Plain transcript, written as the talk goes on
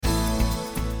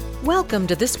Welcome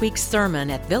to this week's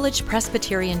sermon at Village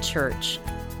Presbyterian Church.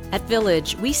 At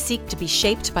Village, we seek to be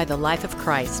shaped by the life of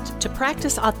Christ, to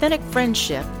practice authentic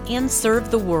friendship, and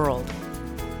serve the world.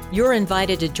 You're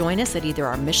invited to join us at either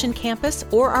our Mission Campus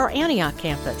or our Antioch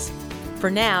campus.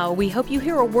 For now, we hope you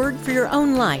hear a word for your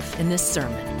own life in this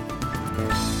sermon.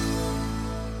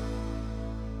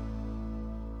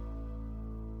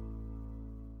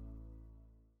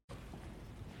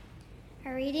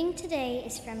 Our reading today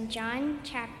is from John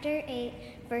chapter 8,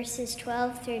 verses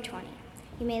 12 through 20.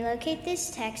 You may locate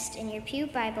this text in your Pew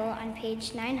Bible on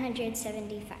page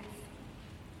 975.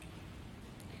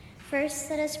 First,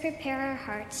 let us prepare our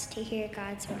hearts to hear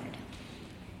God's word.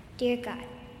 Dear God,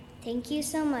 thank you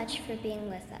so much for being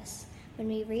with us. When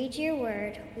we read your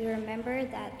word, we remember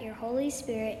that your Holy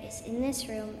Spirit is in this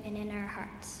room and in our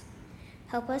hearts.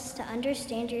 Help us to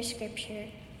understand your scripture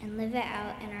and live it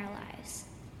out in our lives.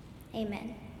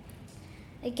 Amen.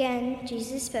 Again,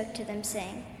 Jesus spoke to them,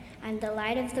 saying, I'm the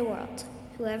light of the world.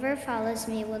 Whoever follows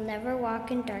me will never walk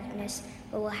in darkness,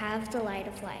 but will have the light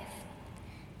of life.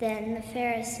 Then the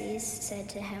Pharisees said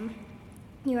to him,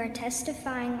 You are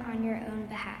testifying on your own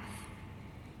behalf.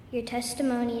 Your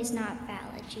testimony is not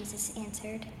valid, Jesus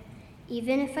answered.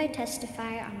 Even if I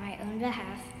testify on my own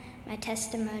behalf, my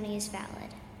testimony is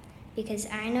valid, because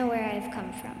I know where I have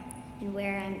come from and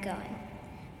where I am going.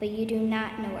 But you do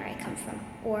not know where I come from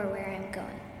or where I am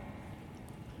going.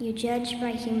 You judge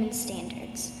by human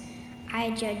standards.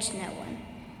 I judge no one.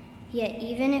 Yet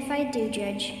even if I do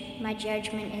judge, my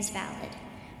judgment is valid.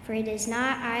 For it is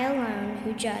not I alone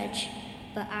who judge,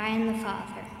 but I and the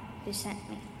Father who sent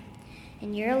me.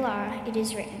 In your law it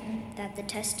is written that the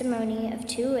testimony of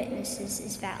two witnesses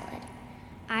is valid.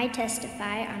 I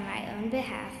testify on my own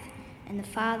behalf, and the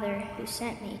Father who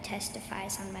sent me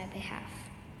testifies on my behalf.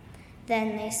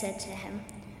 Then they said to him,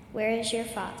 Where is your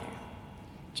Father?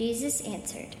 Jesus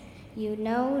answered, You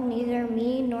know neither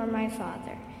me nor my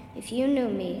Father. If you knew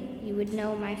me, you would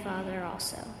know my Father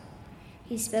also.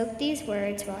 He spoke these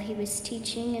words while he was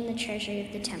teaching in the treasury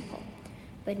of the temple,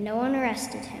 but no one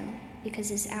arrested him, because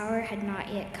his hour had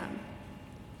not yet come.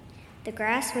 The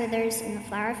grass withers and the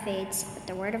flower fades, but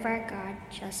the word of our God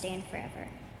shall stand forever.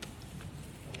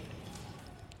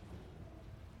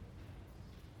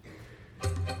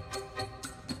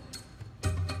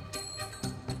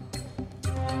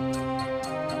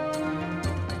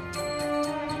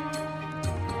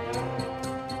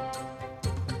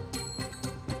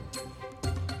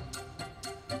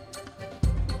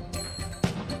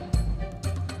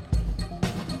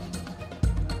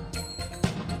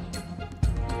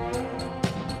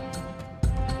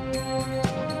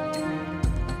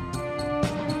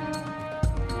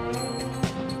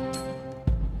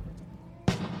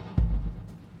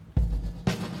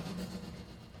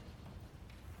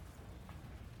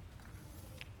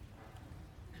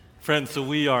 Friends, so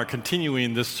we are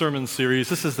continuing this sermon series.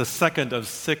 This is the second of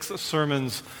 6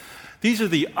 sermons. These are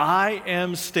the I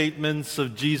am statements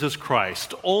of Jesus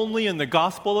Christ. Only in the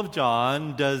Gospel of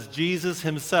John does Jesus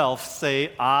himself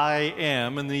say, I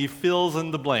am, and then he fills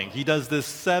in the blank. He does this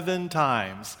 7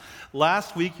 times.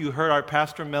 Last week, you heard our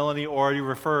pastor Melanie already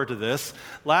refer to this.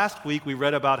 Last week, we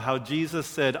read about how Jesus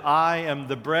said, I am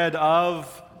the bread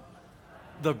of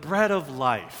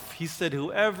life. He said,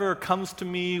 whoever comes to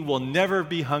me will never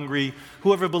be hungry.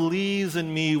 Whoever believes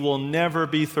in me will never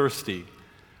be thirsty.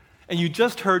 And you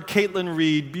just heard Caitlin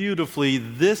read beautifully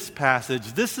this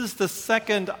passage. This is the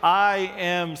second I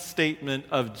am statement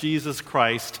of Jesus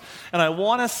Christ. And I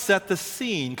want to set the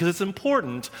scene because it's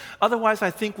important. Otherwise, I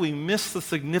think we miss the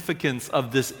significance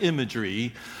of this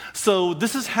imagery. So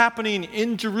this is happening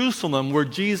in Jerusalem where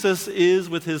Jesus is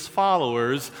with his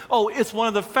followers. Oh, it's one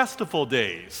of the festival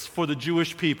days for the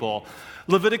Jewish people.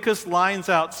 Leviticus lines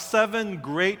out 7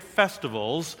 great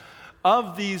festivals.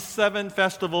 Of these 7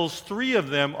 festivals, 3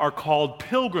 of them are called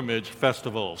pilgrimage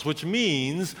festivals, which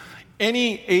means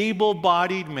any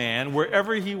able-bodied man,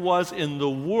 wherever he was in the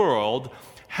world,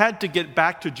 had to get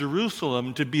back to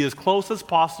Jerusalem to be as close as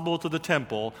possible to the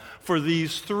temple for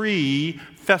these 3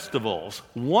 festivals.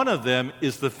 One of them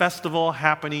is the festival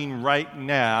happening right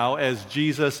now as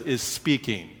Jesus is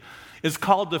speaking. It's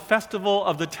called the Festival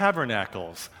of the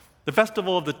Tabernacles, the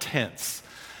Festival of the Tents.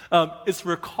 It's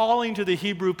recalling to the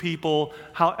Hebrew people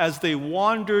how as they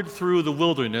wandered through the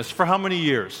wilderness for how many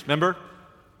years? Remember?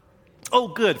 Oh,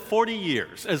 good, 40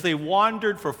 years. As they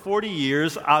wandered for 40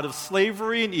 years out of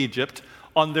slavery in Egypt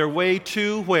on their way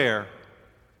to where?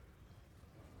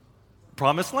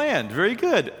 Promised land, very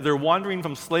good. They're wandering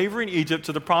from slavery in Egypt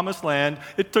to the Promised Land.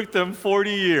 It took them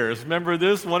 40 years. Remember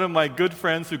this? One of my good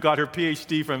friends who got her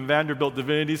PhD from Vanderbilt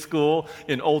Divinity School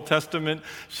in Old Testament,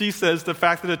 she says the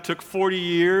fact that it took 40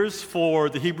 years for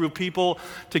the Hebrew people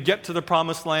to get to the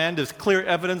Promised Land is clear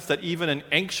evidence that even in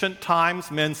ancient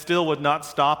times, men still would not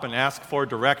stop and ask for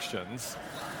directions.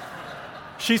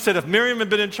 She said if Miriam had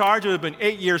been in charge, it would have been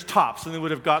 8 years tops, and they would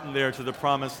have gotten there to the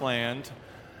Promised Land.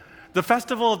 The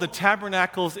Festival of the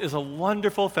Tabernacles is a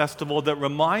wonderful festival that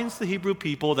reminds the Hebrew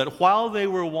people that while they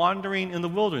were wandering in the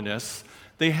wilderness,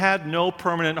 they had no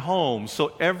permanent home.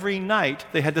 So every night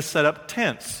they had to set up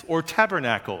tents or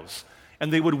tabernacles,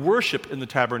 and they would worship in the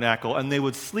tabernacle, and they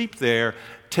would sleep there,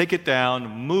 take it down,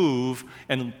 move,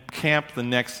 and camp the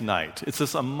next night. It's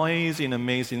this amazing,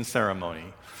 amazing ceremony.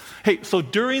 Hey, so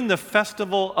during the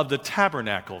Festival of the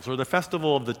Tabernacles, or the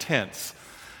Festival of the Tents,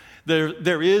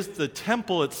 there is the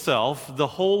temple itself, the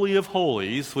Holy of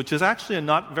Holies, which is actually a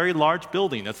not very large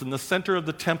building. It's in the center of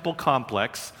the temple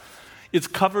complex. It's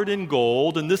covered in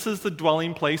gold, and this is the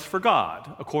dwelling place for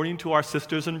God, according to our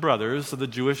sisters and brothers of the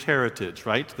Jewish heritage,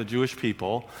 right? The Jewish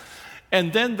people.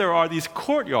 And then there are these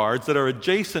courtyards that are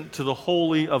adjacent to the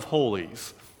Holy of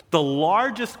Holies. The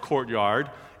largest courtyard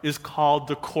is called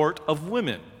the Court of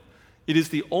Women. It is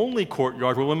the only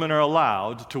courtyard where women are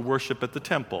allowed to worship at the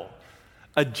temple.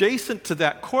 Adjacent to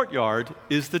that courtyard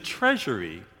is the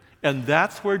treasury, and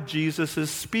that's where Jesus is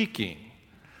speaking.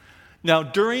 Now,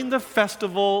 during the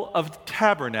Festival of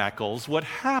Tabernacles, what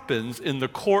happens in the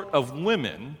Court of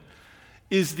Women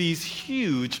is these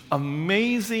huge,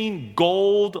 amazing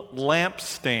gold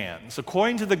lampstands.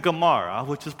 According to the Gemara,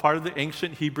 which is part of the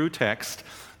ancient Hebrew text,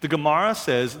 the Gemara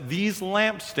says these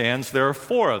lampstands, there are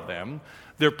 4 of them,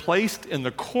 they're placed in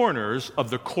the corners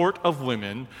of the Court of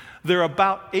Women. They're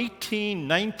about 18,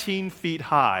 19 feet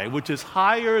high, which is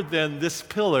higher than this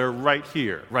pillar right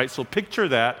here, right? So picture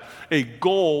that, a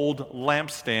gold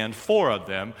lampstand, 4 of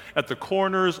them, at the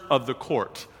corners of the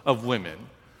Court of Women.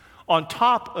 On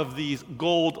top of these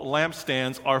gold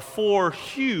lampstands are 4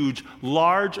 huge,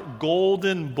 large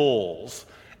golden bowls,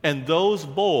 and those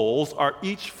bowls are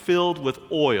each filled with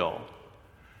oil.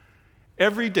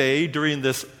 Every day during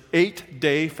this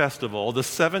 8-day festival, the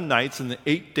 7 nights and the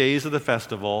 8 days of the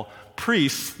festival,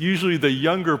 priests, usually the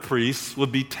younger priests, would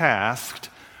be tasked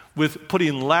with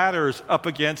putting ladders up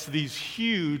against these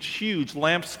huge, huge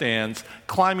lampstands,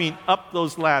 climbing up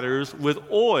those ladders with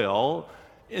oil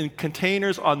in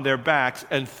containers on their backs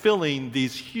and filling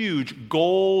these huge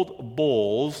gold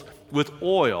bowls with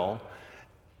oil.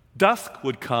 Dusk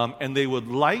would come and they would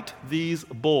light these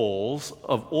bowls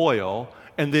of oil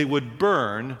and they would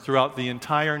burn throughout the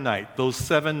entire night, those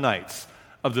 7 nights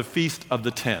of the Feast of the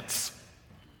Tents.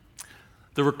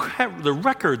 The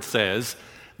record says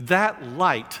that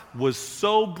light was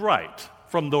so bright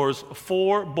from those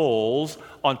 4 bowls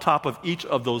on top of each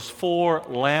of those 4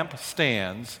 lamp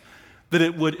stands that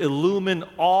it would illumine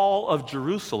all of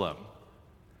Jerusalem.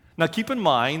 Now keep in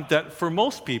mind that for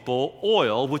most people,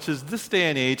 oil, which is this day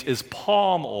and age, is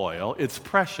palm oil. It's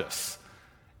precious.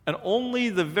 And only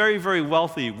the very, very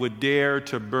wealthy would dare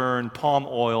to burn palm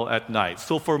oil at night.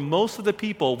 So for most of the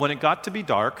people, when it got to be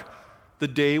dark, the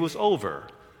day was over,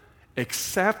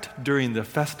 except during the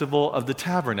Festival of the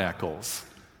Tabernacles.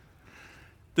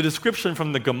 The description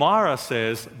from the Gemara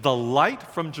says, the light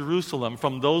from Jerusalem,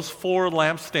 from those 4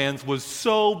 lampstands, was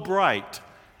so bright,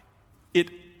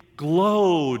 it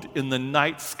glowed in the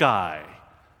night sky.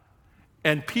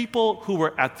 And people who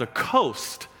were at the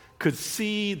coast could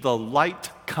see the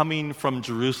light coming from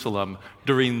Jerusalem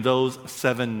during those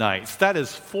 7 nights. That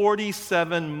is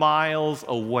 47 miles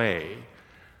away.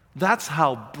 That's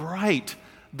how bright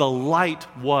the light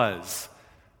was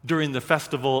during the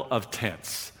Festival of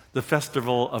Tents, the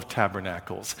Festival of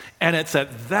Tabernacles. And it's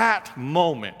at that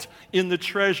moment in the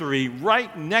treasury,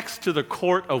 right next to the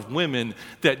Court of Women,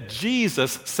 that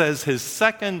Jesus says his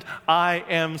second I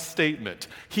am statement.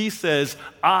 He says,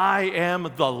 I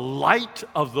am the light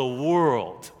of the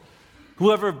world.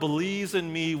 Whoever believes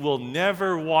in me will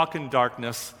never walk in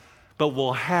darkness, but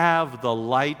will have the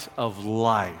light of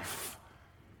life.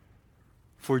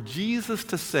 For Jesus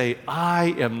to say,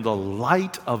 I am the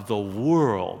light of the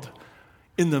world,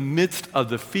 in the midst of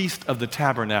the Feast of the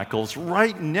Tabernacles,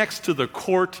 right next to the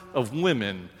Court of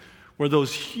Women, where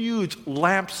those huge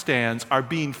lampstands are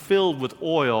being filled with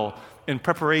oil in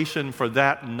preparation for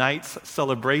that night's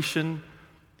celebration,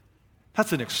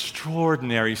 that's an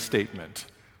extraordinary statement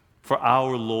for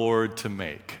our Lord to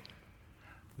make.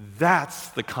 That's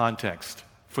the context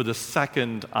for the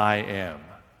second I am.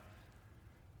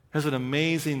 There's an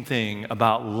amazing thing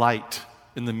about light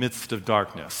in the midst of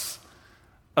darkness.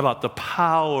 about the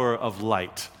power of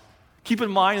light. Keep in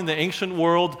mind, in the ancient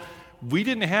world, we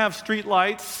didn't have street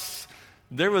lights.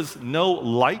 There was no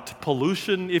light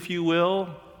pollution, if you will.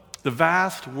 The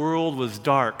vast world was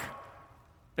dark,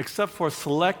 except for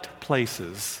select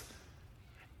places.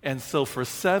 And so for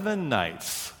 7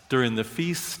 nights during the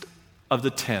Feast of the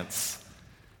Tents,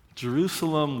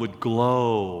 Jerusalem would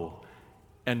glow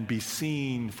and be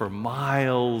seen for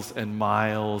miles and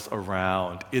miles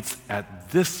around. It's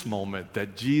at this moment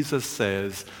that Jesus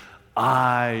says,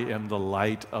 I am the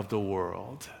light of the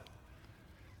world.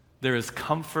 There is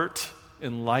comfort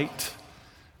in light.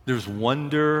 There's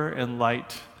wonder in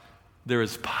light. There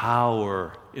is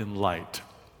power in light.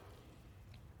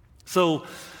 So,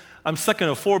 I'm second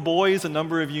of 4 boys, a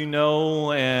number of you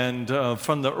know, and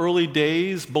from the early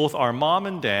days, both our mom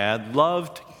and dad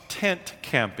loved tent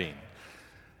camping.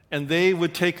 And they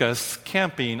would take us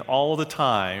camping all the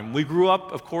time. We grew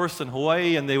up, of course, in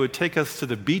Hawaii, and they would take us to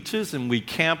the beaches, and we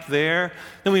camped there.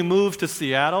 Then we moved to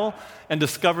Seattle and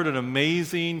discovered an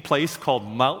amazing place called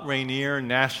Mount Rainier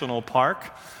National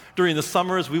Park. During the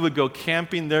summers, we would go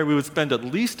camping there. We would spend at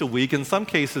least a week, in some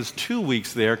cases 2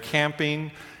 weeks there,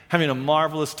 camping, having a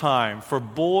marvelous time. For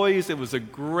boys, it was a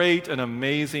great and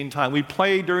amazing time. We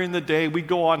played during the day. We'd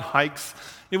go on hikes.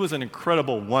 It was an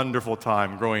incredible, wonderful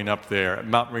time growing up there at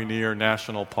Mount Rainier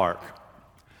National Park.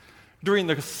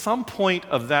 During some point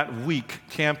of that week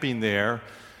camping there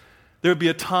would be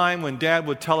a time when Dad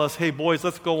would tell us, hey, boys,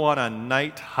 let's go on a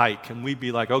night hike. And we'd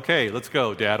be like, okay, let's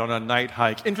go, Dad, on a night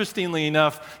hike. Interestingly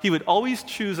enough, he would always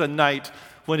choose a night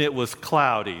when it was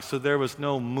cloudy, so there was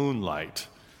no moonlight.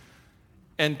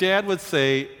 And Dad would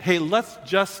say, hey, let's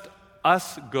just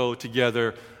us go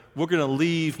together. We're going to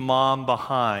leave Mom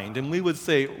behind. And we would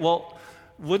say, well,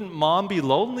 wouldn't Mom be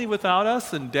lonely without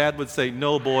us? And Dad would say,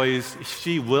 no, boys,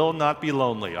 she will not be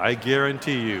lonely. I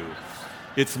guarantee you.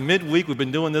 It's midweek. We've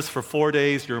been doing this for 4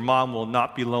 days. Your mom will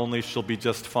not be lonely. She'll be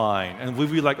just fine. And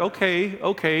we'd be like,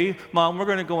 okay, Mom, we're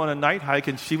going to go on a night hike.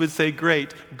 And she would say,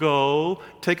 great, go,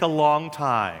 take a long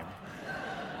time.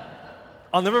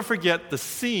 I'll never forget the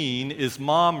scene is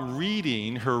Mom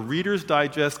reading her Reader's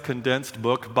Digest condensed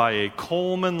book by a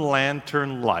Coleman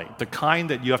lantern light, the kind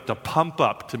that you have to pump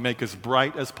up to make as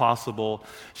bright as possible.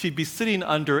 She'd be sitting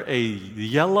under a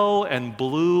yellow and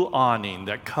blue awning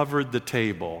that covered the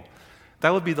table.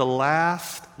 That would be the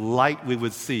last light we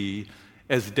would see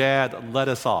as Dad led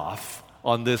us off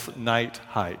on this night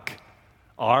hike.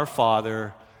 Our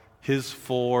Father, His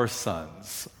 4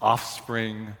 sons,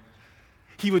 offspring.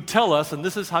 He would tell us, and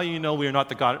this is how you know we are not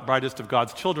the brightest of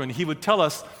God's children, he would tell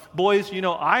us, boys, you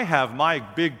know, I have my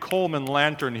big Coleman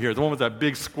lantern here, the one with that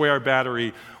big square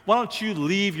battery. Why don't you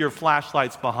leave your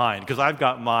flashlights behind? Because I've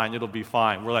got mine, it'll be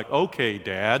fine. We're like, okay,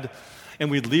 Dad. And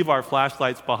we'd leave our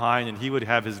flashlights behind, and he would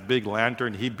have his big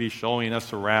lantern. He'd be showing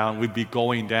us around. We'd be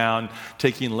going down,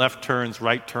 taking left turns,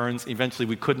 right turns. Eventually,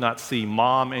 we could not see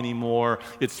Mom anymore.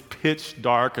 It's pitch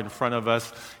dark in front of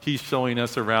us. He's showing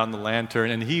us around the lantern,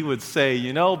 and he would say,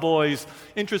 you know, boys,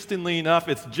 interestingly enough,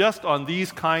 it's just on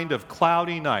these kind of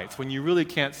cloudy nights when you really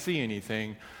can't see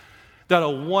anything that a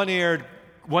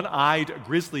one-eyed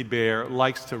grizzly bear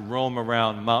likes to roam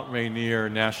around Mount Rainier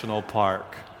National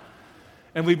Park.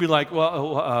 And we'd be like,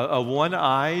 well, a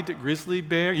one-eyed grizzly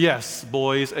bear? Yes,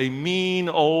 boys, a mean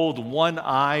old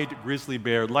one-eyed grizzly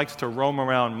bear likes to roam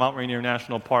around Mount Rainier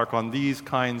National Park on these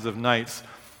kinds of nights.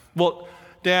 Well,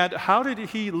 Dad, how did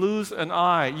he lose an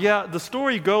eye? Yeah, the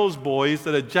story goes, boys,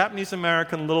 that a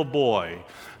Japanese-American little boy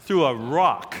threw a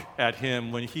rock at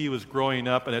him when he was growing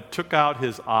up, and it took out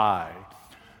his eye.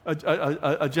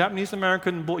 A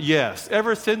Japanese-American boy? Yes.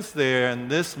 Ever since then,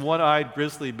 this one-eyed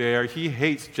grizzly bear, he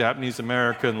hates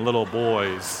Japanese-American little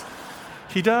boys.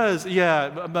 He does, yeah.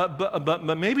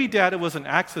 But maybe, Dad, it was an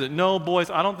accident. No,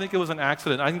 boys, I don't think it was an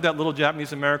accident. I think that little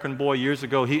Japanese-American boy years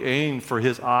ago, he aimed for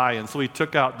his eye, and so he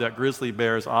took out that grizzly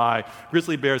bear's eye.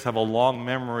 Grizzly bears have a long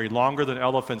memory, longer than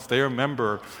elephants. They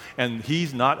remember, and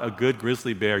he's not a good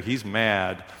grizzly bear. He's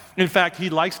mad. In fact,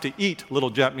 he likes to eat little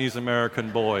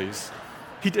Japanese-American boys.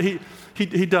 He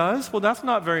does? Well, that's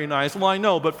not very nice. Well, I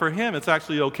know, but for him, it's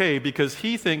actually okay because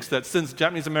he thinks that since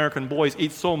Japanese-American boys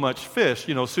eat so much fish,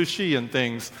 you know, sushi and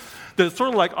things, that it's sort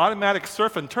of like automatic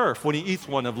surf and turf when he eats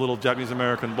one of little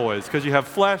Japanese-American boys because you have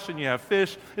flesh and you have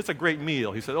fish. It's a great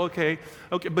meal. He said, okay.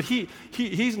 But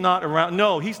he's not around.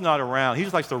 No, he's not around. He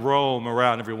just likes to roam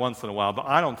around every once in a while, but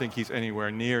I don't think he's anywhere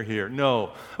near here.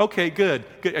 No. Okay, good.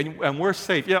 And we're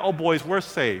safe. Yeah, oh, boys, we're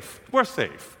safe. We're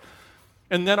safe.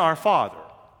 And then our Father,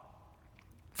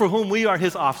 for whom we are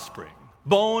His offspring,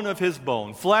 bone of His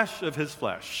bone, flesh of His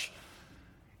flesh,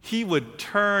 He would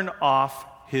turn off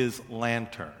His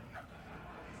lantern.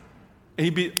 And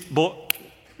he'd be,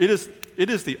 It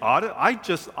is the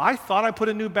oddest. I thought I put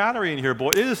a new battery in here, boy.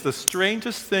 It is the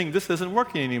strangest thing. This isn't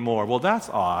working anymore. Well, that's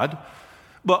odd.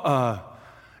 But,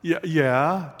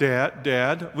 yeah,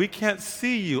 Dad, we can't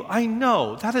see you. I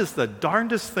know. That is the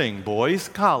darndest thing, boys.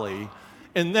 Golly.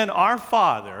 And then our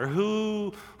Father,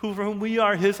 who for whom we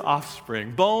are his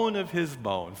offspring, bone of his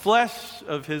bone, flesh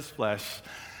of his flesh.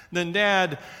 Then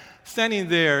Dad, standing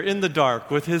there in the dark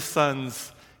with his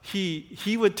sons,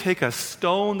 he would take a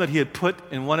stone that he had put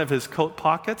in one of his coat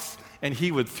pockets, and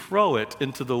he would throw it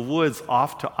into the woods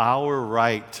off to our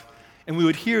right. And we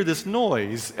would hear this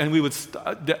noise, and we would,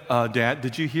 Dad,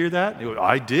 did you hear that?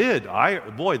 I did.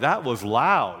 Boy, that was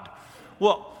loud.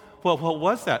 Well, what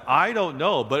was that? I don't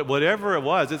know, but whatever it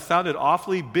was, it sounded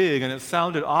awfully big, and it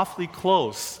sounded awfully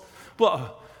close.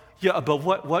 Well, yeah, but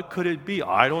what could it be?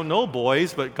 I don't know,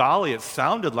 boys, but golly, it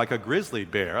sounded like a grizzly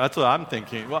bear. That's what I'm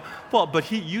thinking. Well,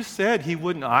 but you said he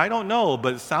wouldn't, I don't know,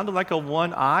 but it sounded like a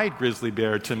one-eyed grizzly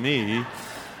bear to me.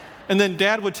 And then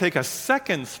Dad would take a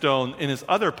second stone in his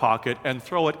other pocket and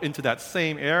throw it into that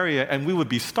same area, and we would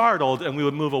be startled, and we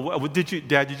would move away.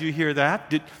 Dad, did you hear that?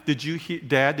 Did you hear?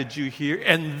 Dad, did you hear?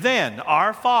 And then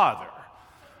our Father,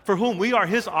 for whom we are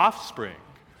his offspring,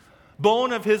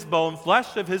 bone of his bone,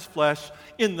 flesh of his flesh,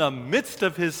 in the midst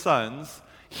of his sons,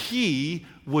 he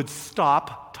would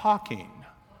stop talking.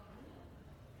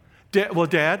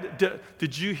 Dad,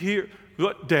 did you hear?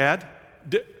 Dad,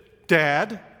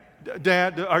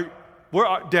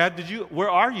 where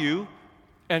are you?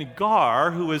 And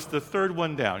Gar, who is the third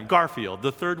one down, Garfield,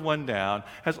 the third one down,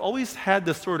 has always had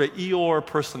this sort of Eeyore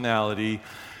personality.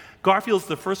 Garfield's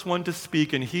the first one to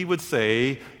speak, and he would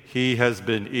say, "He has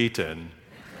been eaten."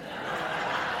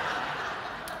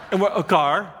 And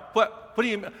Gar, what do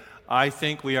you mean? I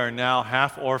think we are now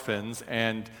half orphans,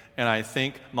 and I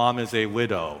think Mom is a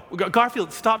widow.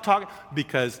 Garfield, stop talking,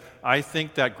 because I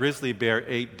think that grizzly bear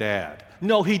ate Dad.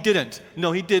 No, he didn't.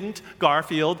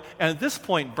 Garfield. And at this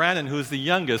point, Brandon, who's the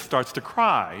youngest, starts to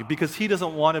cry because he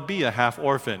doesn't want to be a half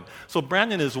orphan. So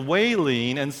Brandon is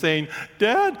wailing and saying,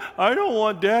 "Dad, I don't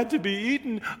want Dad to be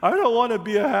eaten. I don't want to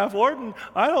be a half orphan.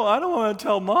 I don't want to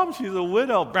tell Mom she's a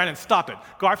widow." Brandon, stop it.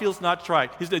 Garfield's not trying.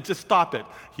 He said, "Just stop it.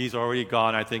 He's already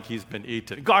gone. I think he's been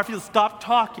eaten." Garfield, stop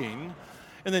talking.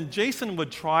 And then Jason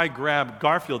would try grab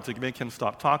Garfield to make him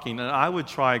stop talking, and I would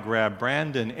try grab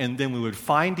Brandon, and then we would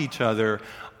find each other.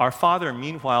 Our Father,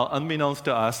 meanwhile, unbeknownst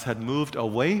to us, had moved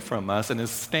away from us and is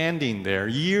standing there.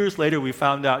 Years later, we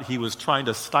found out he was trying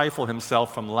to stifle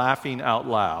himself from laughing out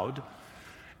loud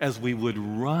as we would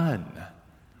run.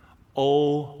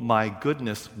 Oh my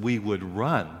goodness, we would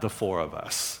run, the four of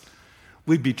us.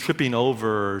 We'd be tripping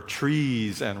over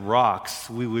trees and rocks.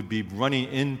 We would be running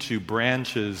into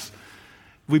branches.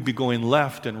 We'd be going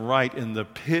left and right in the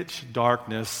pitch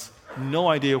darkness, no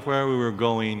idea where we were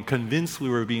going, convinced we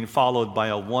were being followed by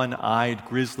a one-eyed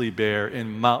grizzly bear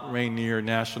in Mount Rainier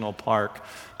National Park,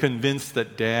 convinced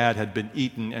that Dad had been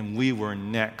eaten and we were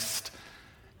next.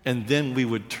 And then we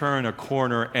would turn a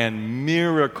corner, and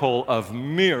miracle of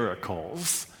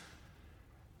miracles,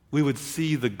 we would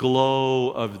see the glow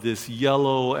of this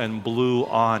yellow and blue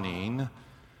awning.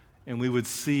 And we would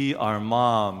see our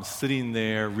mom sitting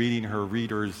there reading her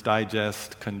Reader's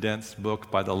Digest condensed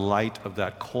book by the light of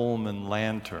that Coleman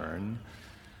lantern.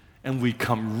 And we'd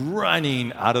come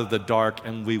running out of the dark,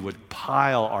 and we would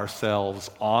pile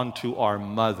ourselves onto our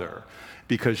mother.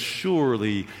 Because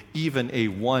surely even a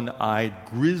one-eyed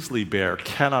grizzly bear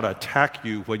cannot attack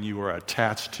you when you are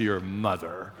attached to your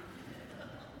mother.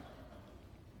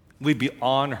 We'd be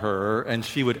on her, and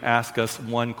she would ask us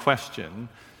one question.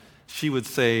 She would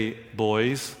say,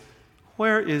 "Boys,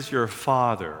 where is your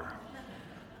father?"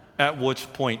 At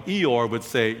which point Eeyore would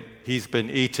say, "He's been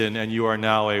eaten and you are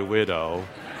now a widow."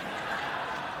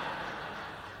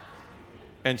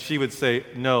 And she would say,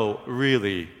 "No,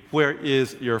 really, where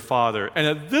is your father?" And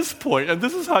at this point, and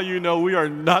this is how you know we are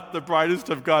not the brightest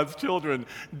of God's children,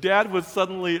 Dad would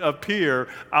suddenly appear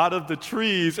out of the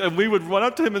trees, and we would run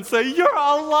up to him and say, "You're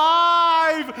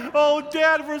alive! Oh,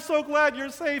 Dad, we're so glad you're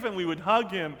safe." And we would hug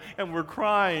him, and we're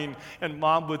crying. And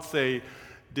Mom would say,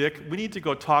 "Dick, we need to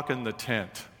go talk in the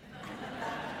tent."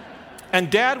 And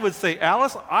Dad would say,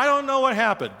 "Alice, I don't know what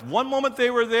happened. One moment they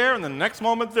were there, and the next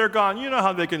moment they're gone. You know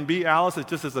how they can be, Alice. It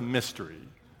just is a mystery."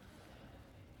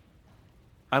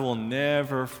 I will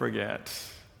never forget.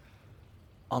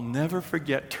 I'll never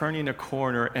forget turning a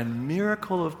corner and,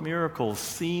 miracle of miracles,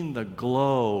 seeing the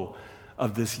glow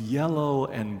of this yellow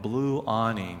and blue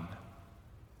awning.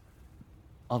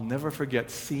 I'll never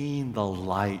forget seeing the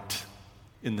light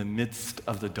in the midst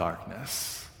of the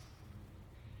darkness.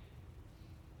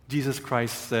 Jesus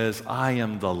Christ says, "I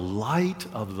am the light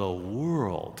of the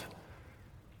world.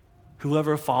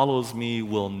 Whoever follows me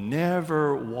will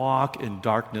never walk in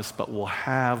darkness, but will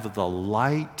have the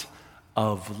light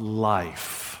of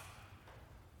life.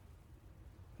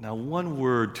 Now, one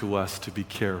word to us to be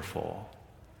careful.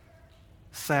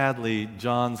 Sadly,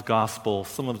 John's gospel,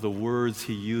 some of the words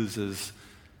he uses,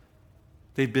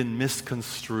 they've been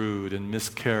misconstrued and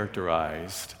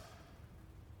mischaracterized.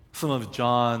 Some of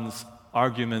John's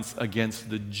arguments against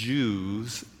the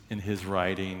Jews in his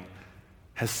writing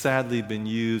has sadly been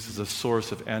used as a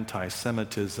source of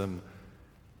anti-Semitism.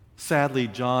 Sadly,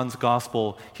 John's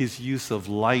gospel, his use of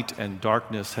light and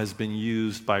darkness has been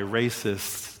used by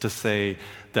racists to say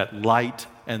that light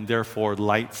and therefore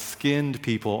light-skinned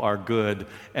people are good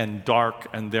and dark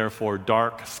and therefore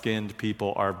dark-skinned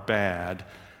people are bad.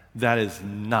 That is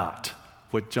not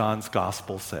what John's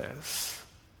gospel says.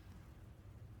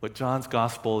 What John's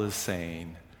gospel is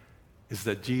saying is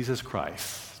that Jesus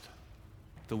Christ,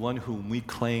 the one whom we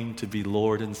claim to be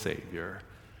Lord and Savior,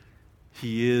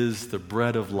 he is the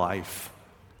bread of life,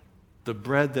 the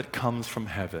bread that comes from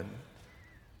heaven.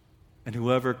 And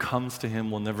whoever comes to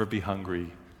him will never be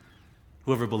hungry.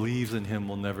 Whoever believes in him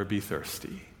will never be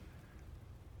thirsty.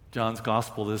 John's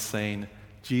gospel is saying,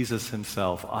 Jesus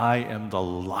himself, I am the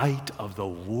light of the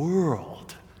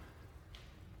world.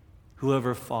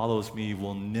 Whoever follows me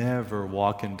will never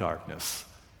walk in darkness,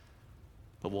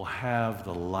 but will have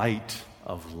the light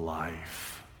of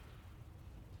life.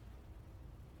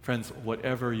 Friends,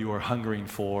 whatever you are hungering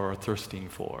for or thirsting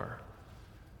for,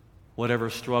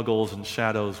 whatever struggles and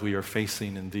shadows we are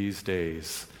facing in these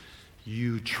days,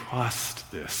 you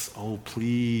trust this. Oh,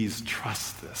 please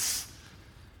trust this.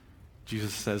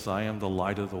 Jesus says, I am the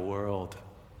light of the world.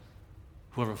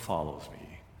 Whoever follows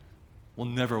me will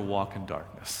never walk in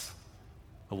darkness,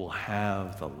 but will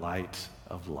have the light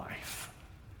of life.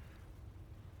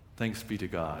 Thanks be to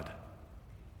God.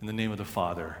 In the name of the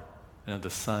Father, and of the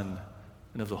Son,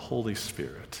 and of the Holy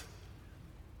Spirit.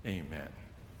 Amen.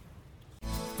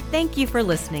 Thank you for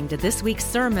listening to this week's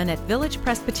sermon at Village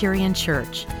Presbyterian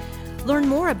Church. Learn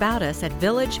more about us at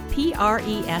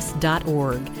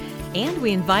villagepres.org, and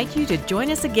we invite you to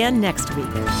join us again next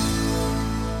week.